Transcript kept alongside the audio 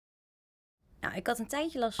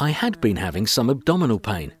I had been having some abdominal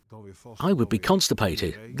pain. I would be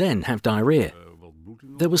constipated, then have diarrhea.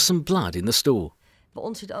 There was some blood in the stool.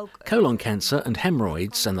 Colon cancer and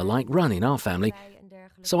hemorrhoids and the like run in our family,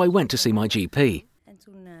 so I went to see my GP.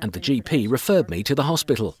 And the GP referred me to the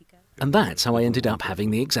hospital. And that's how I ended up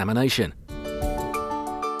having the examination.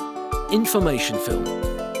 Information film,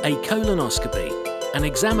 a colonoscopy, an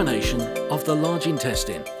examination of the large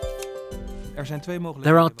intestine.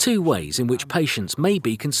 There are two ways in which patients may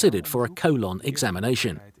be considered for a colon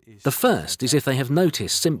examination. The first is if they have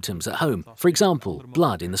noticed symptoms at home, for example,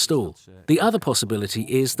 blood in the stool. The other possibility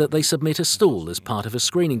is that they submit a stool as part of a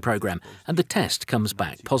screening program and the test comes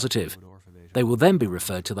back positive. They will then be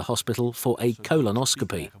referred to the hospital for a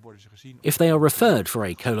colonoscopy. If they are referred for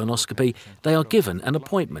a colonoscopy, they are given an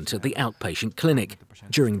appointment at the outpatient clinic.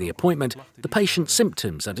 During the appointment, the patient's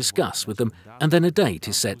symptoms are discussed with them and then a date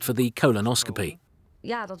is set for the colonoscopy.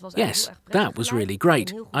 Yes, that was really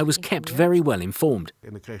great. I was kept very well informed.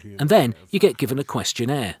 And then you get given a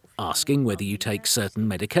questionnaire, asking whether you take certain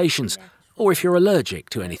medications or if you're allergic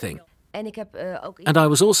to anything. And I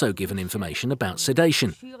was also given information about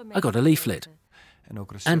sedation. I got a leaflet.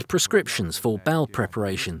 And prescriptions for bowel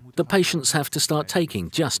preparation that patients have to start taking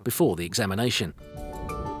just before the examination.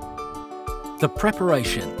 The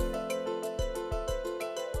preparation.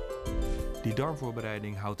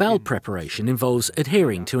 Bowel preparation involves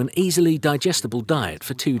adhering to an easily digestible diet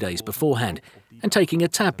for 2 days beforehand and taking a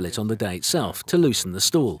tablet on the day itself to loosen the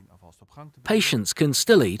stool. Patients can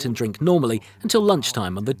still eat and drink normally until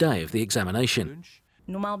lunchtime on the day of the examination.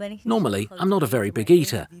 Normally, I'm not a very big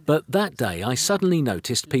eater, but that day I suddenly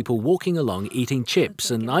noticed people walking along eating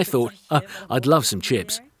chips and I thought, oh, I'd love some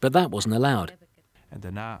chips, but that wasn't allowed.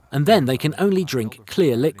 And then they can only drink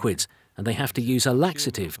clear liquids and they have to use a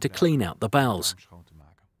laxative to clean out the bowels.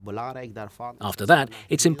 After that,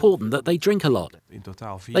 it's important that they drink a lot.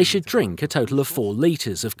 They should drink a total of 4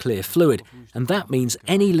 litres of clear fluid, and that means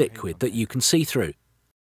any liquid that you can see through.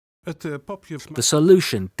 The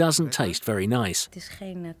solution doesn't taste very nice.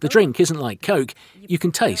 The drink isn't like Coke, you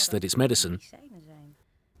can taste that it's medicine.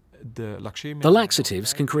 The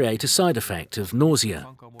laxatives can create a side effect of nausea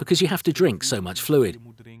because you have to drink so much fluid.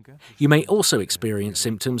 You may also experience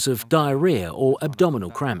symptoms of diarrhea or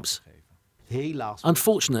abdominal cramps.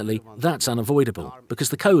 Unfortunately, that's unavoidable because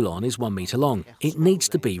the colon is 1 metre long. It needs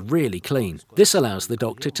to be really clean. This allows the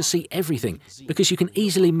doctor to see everything because you can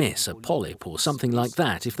easily miss a polyp or something like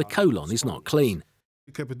that if the colon is not clean.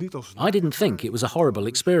 I didn't think it was a horrible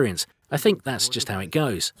experience. I think that's just how it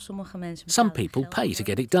goes. Some people pay to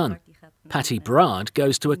get it done. Patty Berard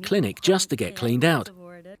goes to a clinic just to get cleaned out.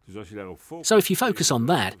 So if you focus on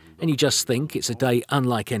that and you just think it's a day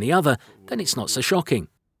unlike any other, then it's not so shocking.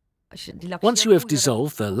 Once you have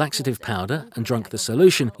dissolved the laxative powder and drunk the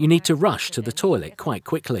solution, you need to rush to the toilet quite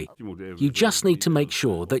quickly. You just need to make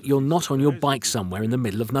sure that you're not on your bike somewhere in the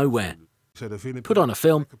middle of nowhere. Put on a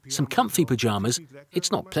film, some comfy pyjamas.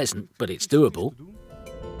 It's not pleasant, but it's doable.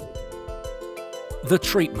 The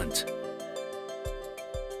treatment.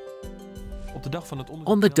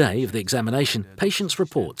 On the day of the examination, patients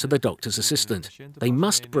report to the doctor's assistant. They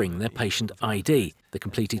must bring their patient ID, the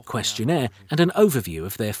completed questionnaire, and an overview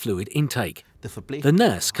of their fluid intake. The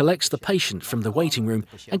nurse collects the patient from the waiting room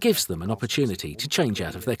and gives them an opportunity to change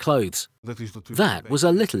out of their clothes. That was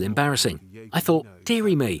a little embarrassing. I thought,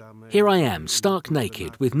 dearie me, here I am, stark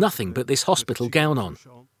naked, with nothing but this hospital gown on.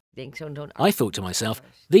 I thought to myself,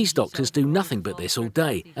 these doctors do nothing but this all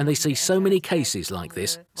day, and they see so many cases like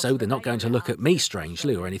this, so they're not going to look at me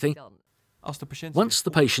strangely or anything. Once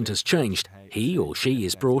the patient has changed, he or she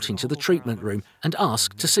is brought into the treatment room and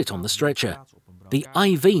asked to sit on the stretcher. The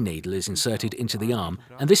IV needle is inserted into the arm,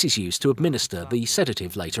 and this is used to administer the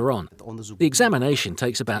sedative later on. The examination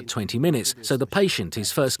takes about 20 minutes, so the patient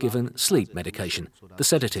is first given sleep medication, the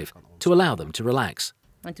sedative, to allow them to relax.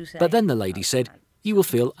 But then the lady said, "You will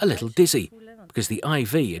feel a little dizzy," because the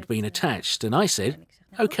IV had been attached, and I said,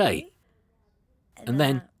 "OK." And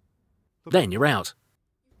then you're out.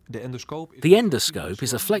 The endoscope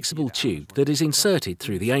is a flexible tube that is inserted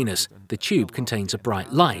through the anus. The tube contains a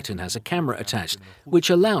bright light and has a camera attached,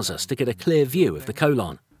 which allows us to get a clear view of the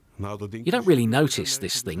colon. You don't really notice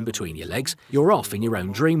this thing between your legs. You're off in your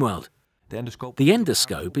own dream world. The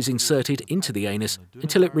endoscope is inserted into the anus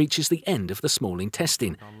until it reaches the end of the small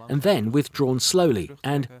intestine, and then withdrawn slowly,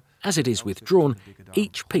 and, as it is withdrawn,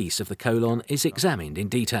 each piece of the colon is examined in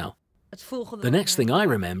detail. The next thing I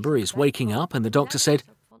remember is waking up and the doctor said,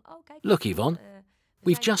 "Look, Yvonne,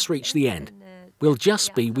 we've just reached the end. We'll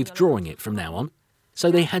just be withdrawing it from now on." So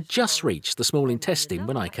they had just reached the small intestine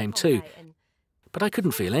when I came to, but I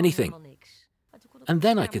couldn't feel anything. and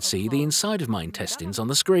then I could see the inside of my intestines on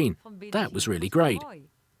the screen. That was really great.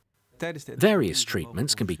 Various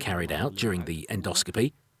treatments can be carried out during the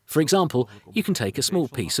endoscopy. For example, you can take a small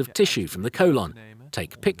piece of tissue from the colon,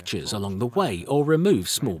 take pictures along the way, or remove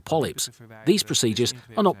small polyps. These procedures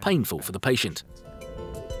are not painful for the patient.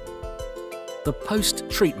 The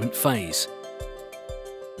post-treatment phase.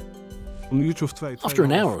 After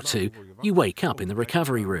an hour or two, you wake up in the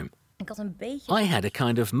recovery room. I had a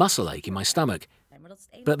kind of muscle ache in my stomach,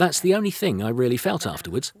 but that's the only thing I really felt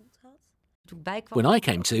afterwards. When I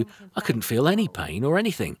came to, I couldn't feel any pain or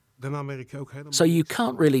anything. So you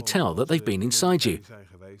can't really tell that they've been inside you,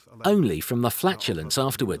 only from the flatulence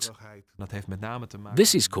afterwards.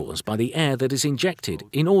 This is caused by the air that is injected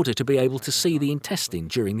in order to be able to see the intestine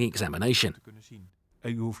during the examination.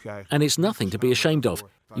 And it's nothing to be ashamed of.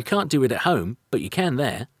 You can't do it at home, but you can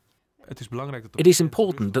there. It is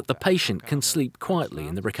important that the patient can sleep quietly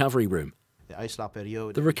in the recovery room.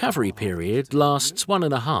 The recovery period lasts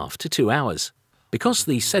 1.5 to 2 hours, because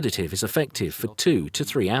the sedative is effective for 2 to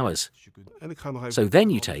 3 hours. So then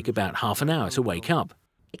you take about half an hour to wake up.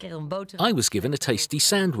 I was given a tasty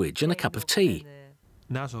sandwich and a cup of tea.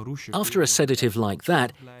 After a sedative like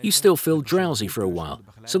that, you still feel drowsy for a while,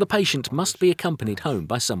 so the patient must be accompanied home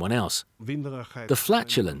by someone else. The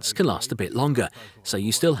flatulence can last a bit longer, so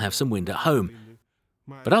you still have some wind at home.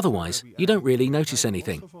 But otherwise, you don't really notice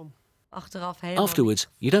anything. Afterwards,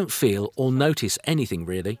 you don't feel or notice anything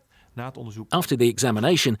really. After the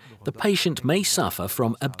examination, the patient may suffer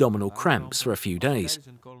from abdominal cramps for a few days.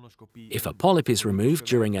 If a polyp is removed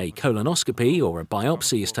during a colonoscopy or a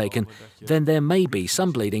biopsy is taken, then there may be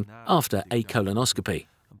some bleeding after a colonoscopy.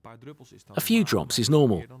 A few drops is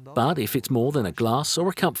normal, but if it's more than a glass or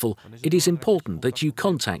a cupful, it is important that you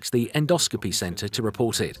contact the endoscopy centre to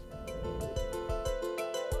report it.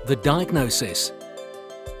 The diagnosis.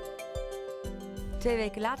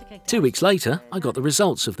 2 weeks later, I got the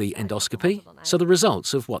results of the endoscopy, so the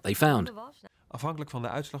results of what they found.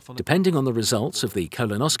 Depending on the results of the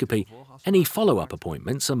colonoscopy, any follow-up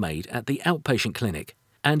appointments are made at the outpatient clinic.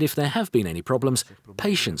 And if there have been any problems,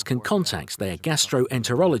 patients can contact their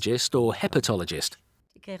gastroenterologist or hepatologist.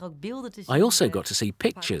 I also got to see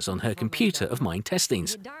pictures on her computer of my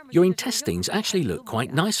intestines. Your intestines actually look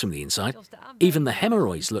quite nice from the inside. Even the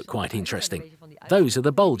hemorrhoids look quite interesting. Those are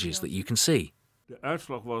the bulges that you can see.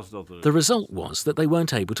 The result was that they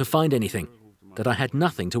weren't able to find anything, that I had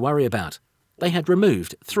nothing to worry about. They had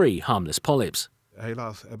removed 3 harmless polyps.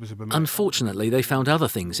 Unfortunately, they found other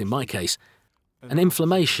things in my case. An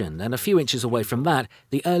inflammation, and a few inches away from that,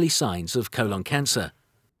 the early signs of colon cancer.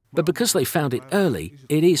 But because they found it early,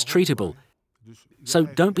 it is treatable. So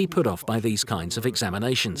don't be put off by these kinds of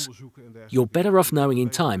examinations. You're better off knowing in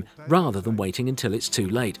time rather than waiting until it's too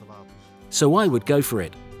late. So I would go for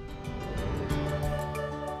it.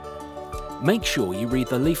 Make sure you read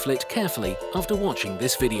the leaflet carefully after watching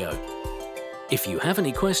this video. If you have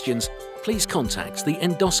any questions, please contact the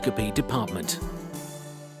endoscopy department.